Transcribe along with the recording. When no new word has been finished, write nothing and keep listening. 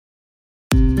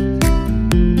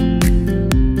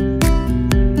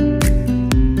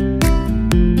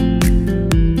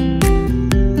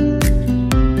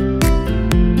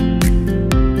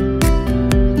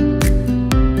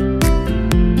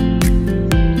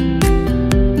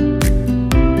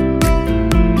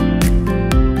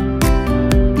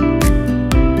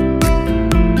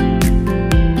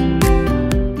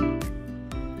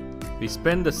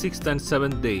spent the 6th and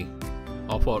 7th day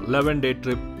of our 11-day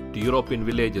trip to European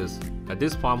villages at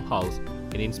this farmhouse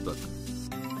in Innsbruck.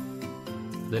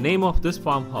 The name of this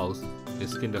farmhouse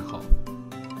is Kinderhof.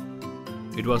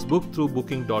 It was booked through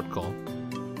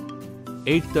booking.com.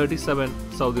 837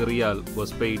 Saudi Riyal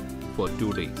was paid for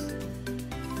 2 days.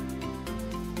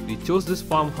 We chose this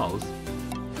farmhouse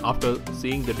after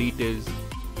seeing the details,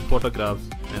 photographs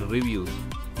and reviews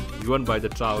given by the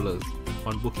travelers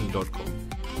on booking.com.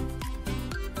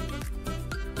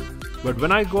 But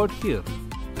when I got here,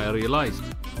 I realized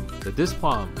that this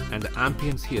farm and the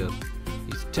ambience here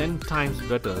is 10 times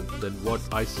better than what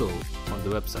I saw on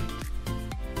the website.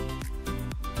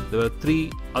 There were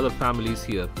 3 other families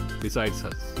here besides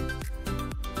us.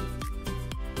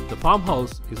 The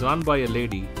farmhouse is run by a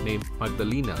lady named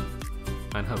Magdalena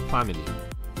and her family.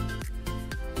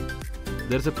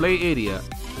 There is a play area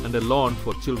and a lawn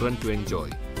for children to enjoy.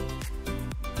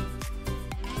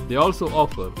 They also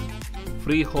offer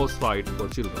free horse ride for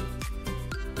children.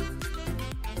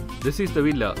 This is the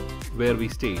villa where we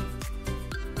stayed.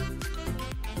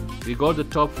 We got the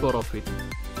top floor of it.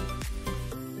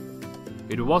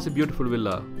 It was a beautiful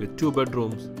villa with 2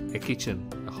 bedrooms, a kitchen,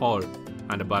 a hall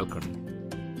and a balcony.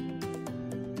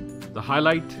 The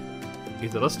highlight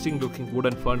is the rustic looking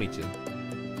wooden furniture.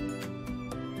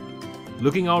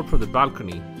 Looking out from the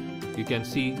balcony, you can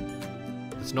see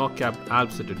the snow-capped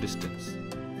Alps at a distance.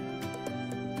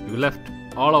 We left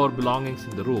all our belongings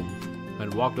in the room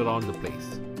and walked around the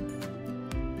place.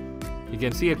 You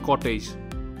can see a cottage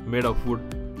made of wood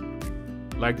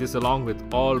like this along with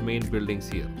all main buildings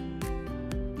here.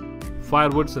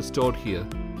 Firewoods are stored here.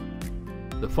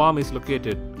 The farm is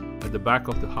located at the back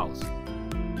of the house.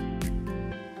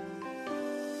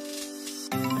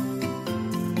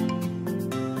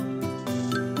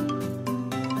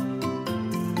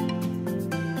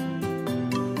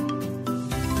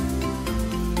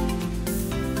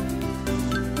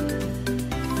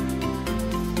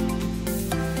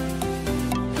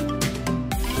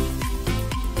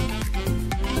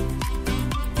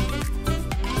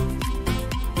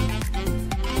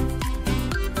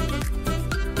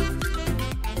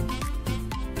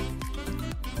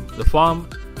 The farm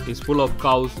is full of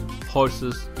cows,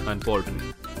 horses and poultry.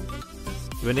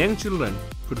 Even young children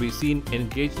could be seen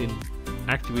engaged in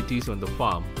activities on the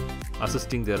farm,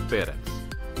 assisting their parents.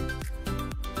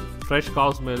 Fresh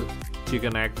cow's milk,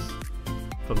 chicken eggs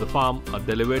from the farm are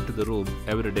delivered to the room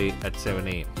every day at 7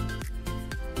 a.m.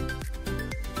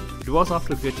 It was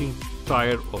after getting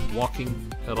tired of walking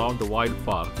around the wild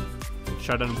park at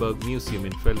Schadenberg Museum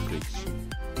in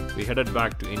Feldkirch, we headed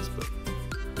back to Innsbruck.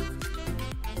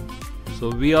 So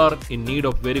we are in need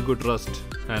of very good rest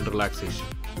and relaxation.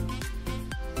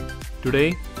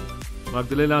 Today,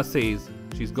 Magdalena says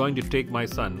she's going to take my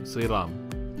son Sriram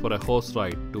for a horse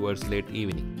ride towards late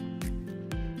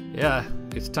evening. Yeah,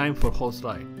 it's time for horse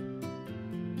ride.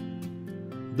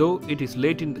 Though it is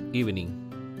late in the evening,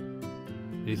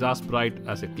 it is as bright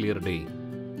as a clear day.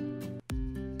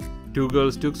 2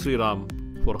 girls took Sriram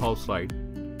for horse ride.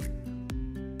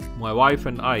 My wife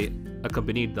and I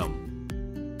accompanied them.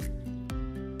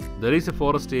 There is a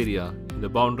forest area in the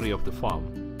boundary of the farm.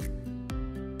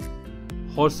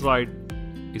 Horse ride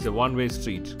is a one-way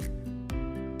street.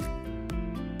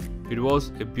 It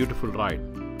was a beautiful ride.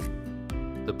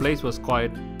 The place was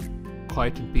quiet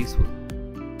and peaceful.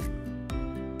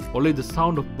 Only the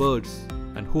sound of birds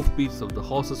and hoofbeats of the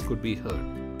horses could be heard.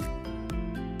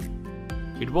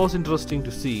 It was interesting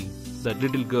to see that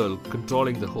little girl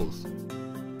controlling the horse.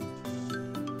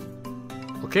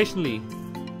 Occasionally,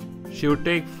 she would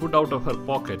take food out of her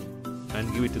pocket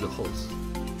and give it to the horse.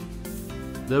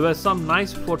 There were some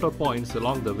nice photo points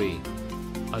along the way.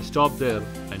 I stopped there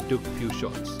and took a few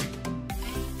shots.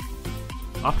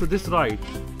 After this ride,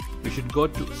 we should go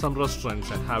to some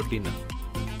restaurants and have dinner.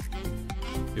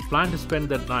 We plan to spend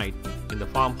that night in the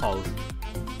farmhouse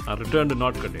and return to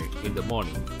Nordkate in the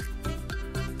morning.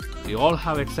 We all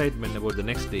have excitement about the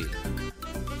next day.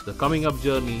 The coming up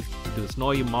journey to the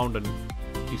snowy mountain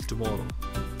is tomorrow.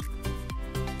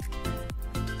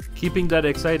 Keeping that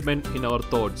excitement in our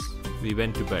thoughts, we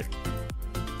went to bed.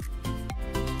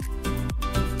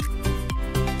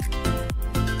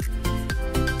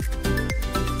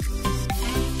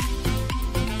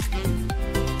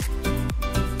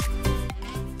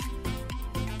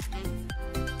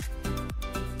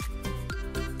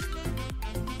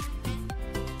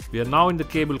 We are now in the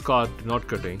cable car to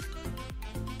Nordkate.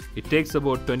 It takes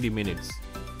about 20 minutes.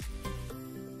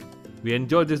 We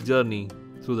enjoy this journey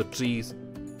through the trees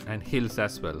and hills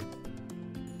as well.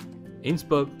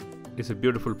 Innsbruck is a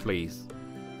beautiful place.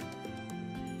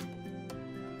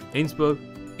 Innsbruck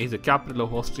is the capital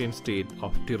of Austrian state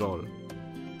of Tyrol.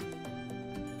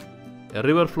 A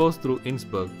river flows through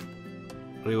Innsbruck,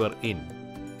 River Inn.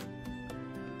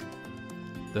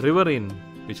 The River Inn,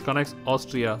 which connects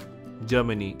Austria,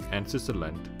 Germany and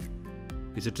Switzerland,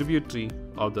 is a tributary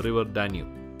of the river Danube.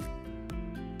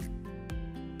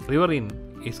 River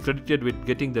Inn is credited with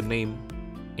getting the name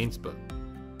Innsbruck.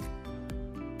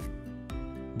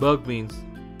 Berg means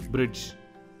bridge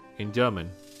in German.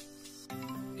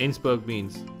 Innsbruck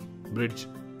means bridge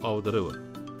over the river.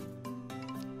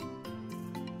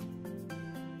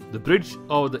 The bridge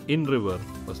over the Inn River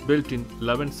was built in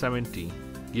 1170,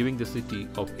 giving the city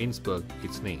of Innsbruck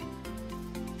its name.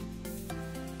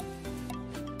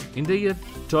 In the year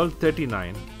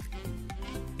 1239,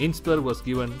 Innsbruck was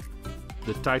given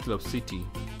the title of city.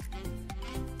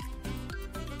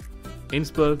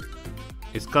 Innsbruck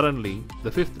is currently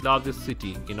the fifth largest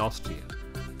city in Austria.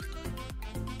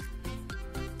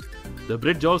 The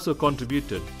bridge also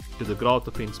contributed to the growth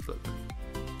of Innsbruck.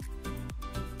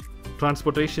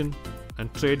 Transportation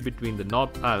and trade between the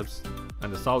North Alps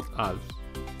and the South Alps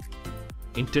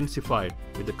intensified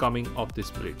with the coming of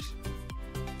this bridge.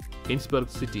 Innsbruck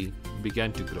city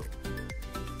began to grow.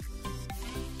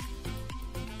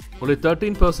 Only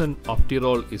 13% of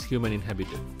Tyrol is human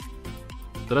inhabited.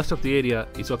 The rest of the area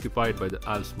is occupied by the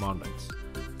Alps mountains.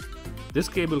 This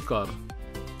cable car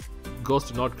goes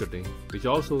to Nordkette, which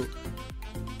also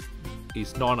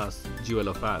is known as Jewel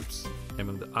of Alps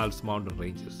among the Alps mountain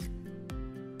ranges.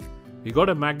 We got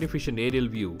a magnificent aerial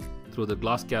view through the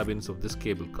glass cabins of this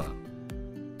cable car.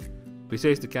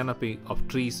 Besides the canopy of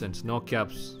trees and snow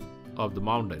caps of the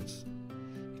mountains,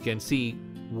 you can see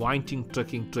winding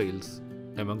trekking trails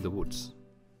among the woods.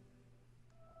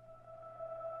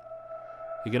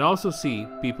 You can also see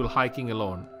people hiking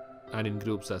alone and in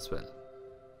groups as well.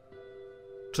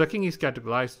 Trekking is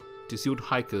categorized to suit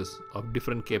hikers of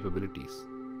different capabilities.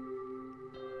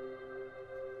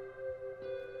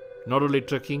 Not only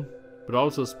trekking, but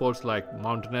also sports like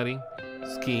mountaineering,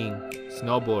 skiing,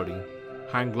 snowboarding,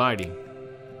 hang gliding,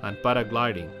 and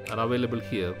paragliding are available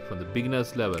here from the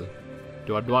beginners level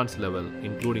to advanced level,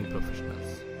 including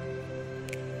professionals.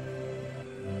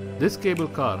 This cable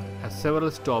car has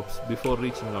several stops before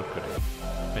reaching Nordkette,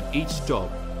 and each stop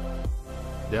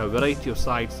there are a variety of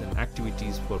sites and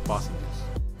activities for passengers.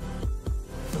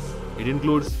 It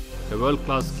includes a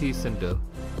world-class ski center,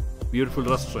 beautiful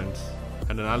restaurants,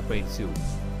 and an alpine zoo.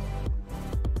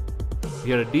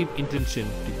 We had a deep intention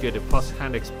to get a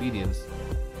first-hand experience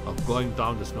of going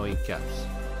down the snowy caps.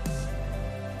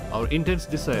 Our intense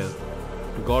desire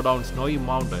to go down snowy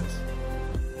mountains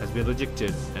has been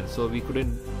rejected, and so we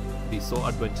couldn't be so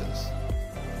adventurous.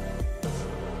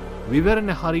 We were in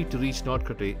a hurry to reach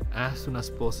Nordkette as soon as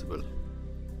possible.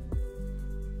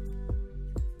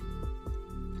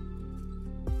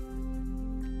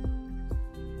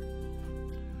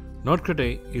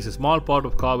 Nordkette is a small part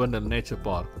of Karwendel Nature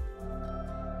Park.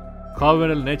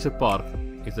 Karwendel Nature Park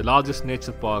is the largest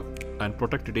nature park and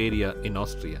protected area in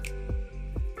Austria.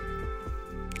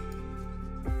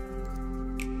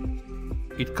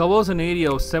 It covers an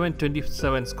area of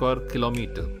 727 square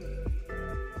kilometers.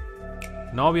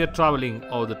 Now we are traveling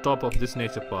over the top of this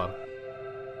nature park.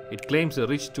 It claims a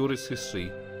rich tourist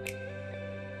history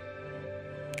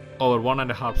over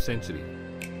 1.5 centuries.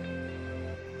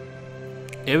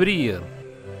 Every year,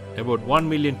 about 1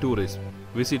 million tourists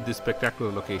visit this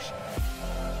spectacular location.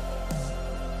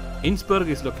 Innsbruck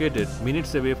is located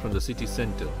minutes away from the city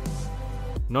center.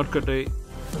 Nordkette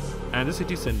and the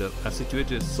city center are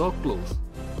situated so close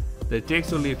that it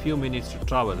takes only a few minutes to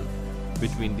travel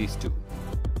between these two.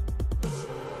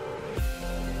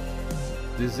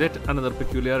 This is yet another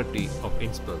peculiarity of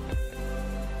Innsbruck.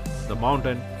 The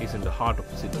mountain is in the heart of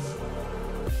the city.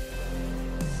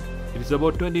 It is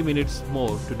about 20 minutes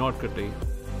more to Nordkette,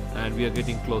 and we are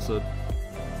getting closer.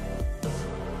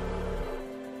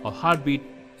 Our heartbeat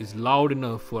is loud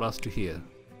enough for us to hear.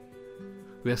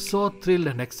 We are so thrilled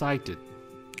and excited.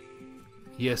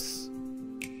 Yes,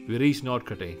 we reached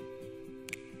Nordkette.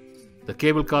 The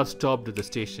cable car stopped at the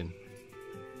station.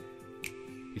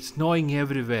 It's snowing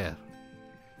everywhere.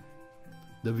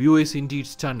 The view is indeed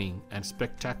stunning and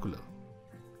spectacular.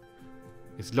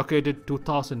 It's located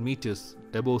 2000 meters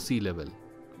above sea level.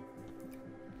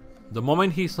 The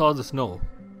moment he saw the snow,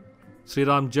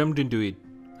 Sriram jumped into it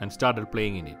and started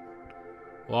playing in it.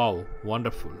 Wow,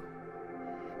 wonderful.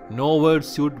 No words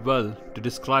suit well to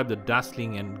describe the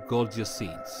dazzling and gorgeous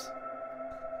scenes.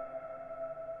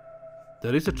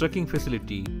 There is a trekking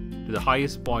facility to the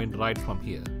highest point right from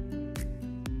here.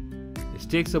 It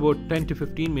takes about 10 to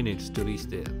 15 minutes to reach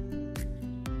there.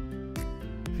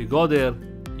 If you go there,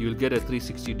 you will get a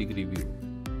 360-degree view.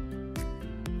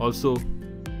 Also,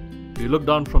 if you look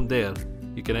down from there,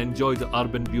 you can enjoy the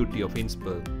urban beauty of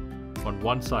Innsbruck on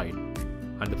one side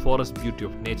and the forest beauty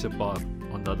of Nature Park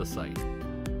on the other side.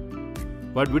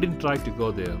 But we didn't try to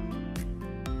go there.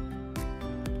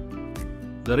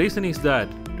 The reason is that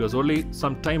it was only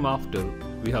some time after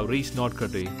we have reached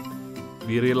Nordkate,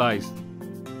 we realized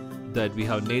that we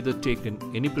have neither taken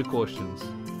any precautions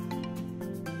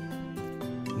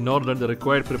nor done the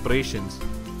required preparations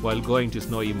while going to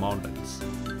snowy mountains.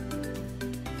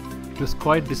 It was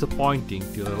quite disappointing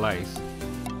to realize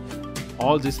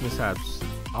all these mishaps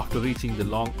after reaching the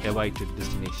long-awaited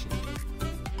destination.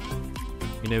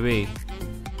 In a way,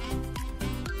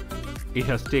 it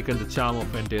has taken the charm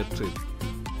of the entire trip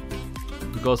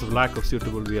because of lack of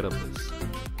suitable wearables.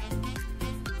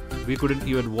 We couldn't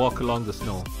even walk along the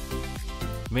snow.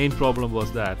 Main problem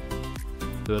was that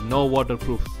there were no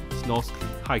waterproof snow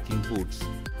hiking boots.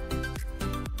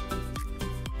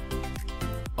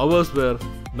 Ours were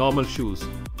normal shoes.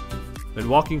 When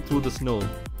walking through the snow,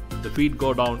 the feet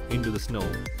go down into the snow.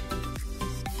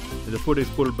 When the foot is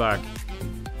pulled back,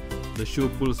 the shoe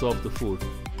pulls off the foot.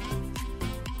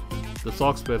 The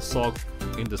socks were soaked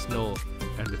in the snow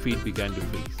and the feet began to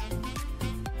freeze.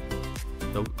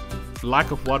 The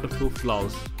lack of waterproof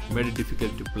gloves made it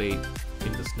difficult to play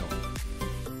in the snow.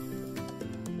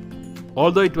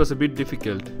 Although it was a bit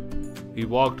difficult, we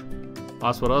walked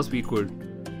as far as we could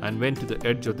and went to the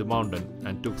edge of the mountain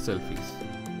and took selfies.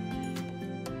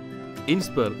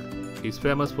 Innsbruck is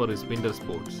famous for its winter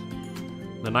sports.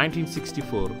 The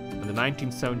 1964 and the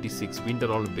 1976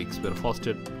 Winter Olympics were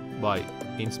hosted by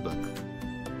Innsbruck.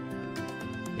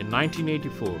 In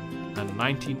 1984 and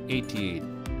 1988,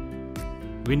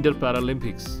 Winter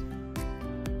Paralympics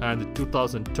and the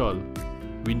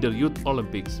 2012 Winter Youth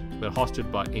Olympics were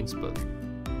hosted by Innsbruck.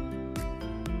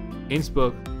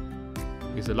 Innsbruck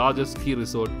is the largest ski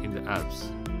resort in the Alps.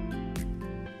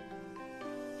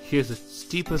 Here's the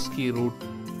steepest ski route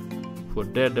for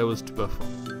daredevils to perform.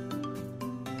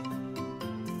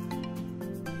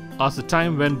 As the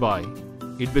time went by,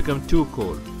 it became too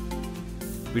cold.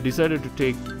 We decided to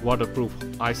take waterproof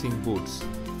icing boots,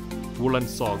 woolen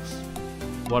socks,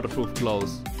 waterproof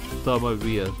gloves, thermal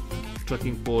wear,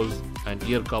 trekking poles and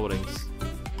ear coverings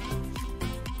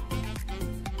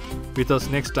with us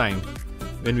next time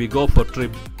when we go for a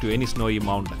trip to any snowy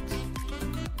mountains.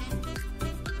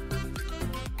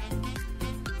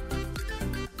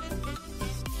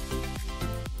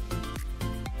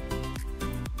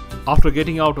 After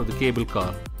getting out of the cable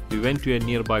car, we went to a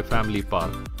nearby family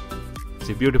park. It's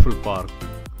a beautiful park.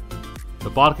 The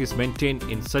park is maintained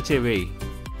in such a way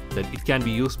that it can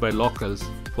be used by locals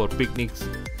for picnics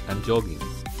and jogging.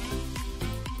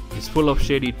 It's full of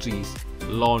shady trees,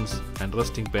 lawns and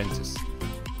resting benches.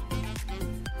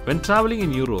 When traveling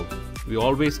in Europe, we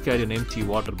always carry an empty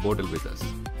water bottle with us.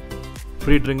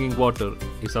 Free drinking water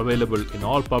is available in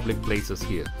all public places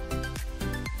here.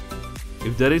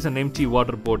 If there is an empty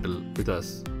water bottle with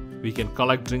us, we can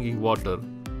collect drinking water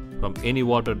from any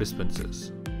water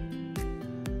dispensers.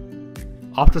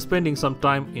 After spending some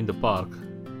time in the park,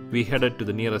 we headed to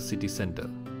the nearest city center.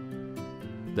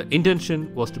 The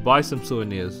intention was to buy some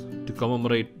souvenirs to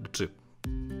commemorate the trip.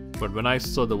 But when I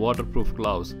saw the waterproof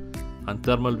gloves and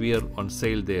thermal wear on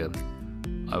sale there,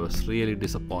 I was really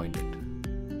disappointed.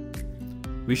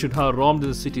 We should have roamed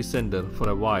the city center for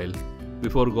a while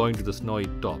before going to the snowy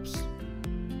tops.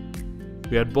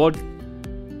 We had bought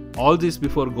all this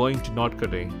before going to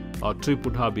Nordkate. Our trip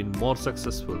would have been more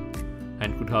successful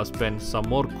and could have spent some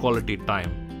more quality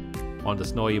time on the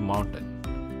snowy mountain.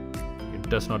 It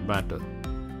does not matter.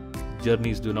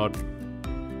 Journeys do not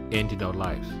end in our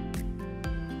lives.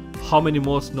 How many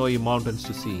more snowy mountains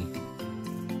to see?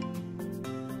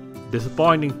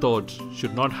 Disappointing thoughts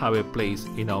should not have a place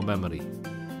in our memory.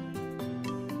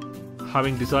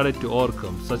 Having decided to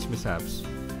overcome such mishaps,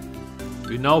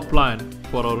 we now plan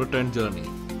for our return journey.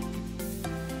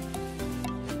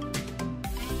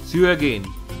 See you again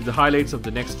with the highlights of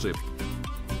the next trip.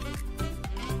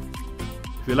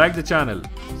 If you like the channel,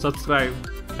 subscribe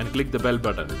and click the bell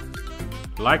button.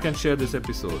 Like and share this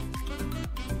episode.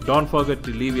 Don't forget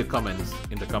to leave your comments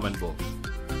in the comment box.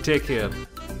 Take care.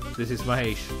 This is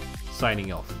Mahesh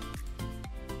signing off.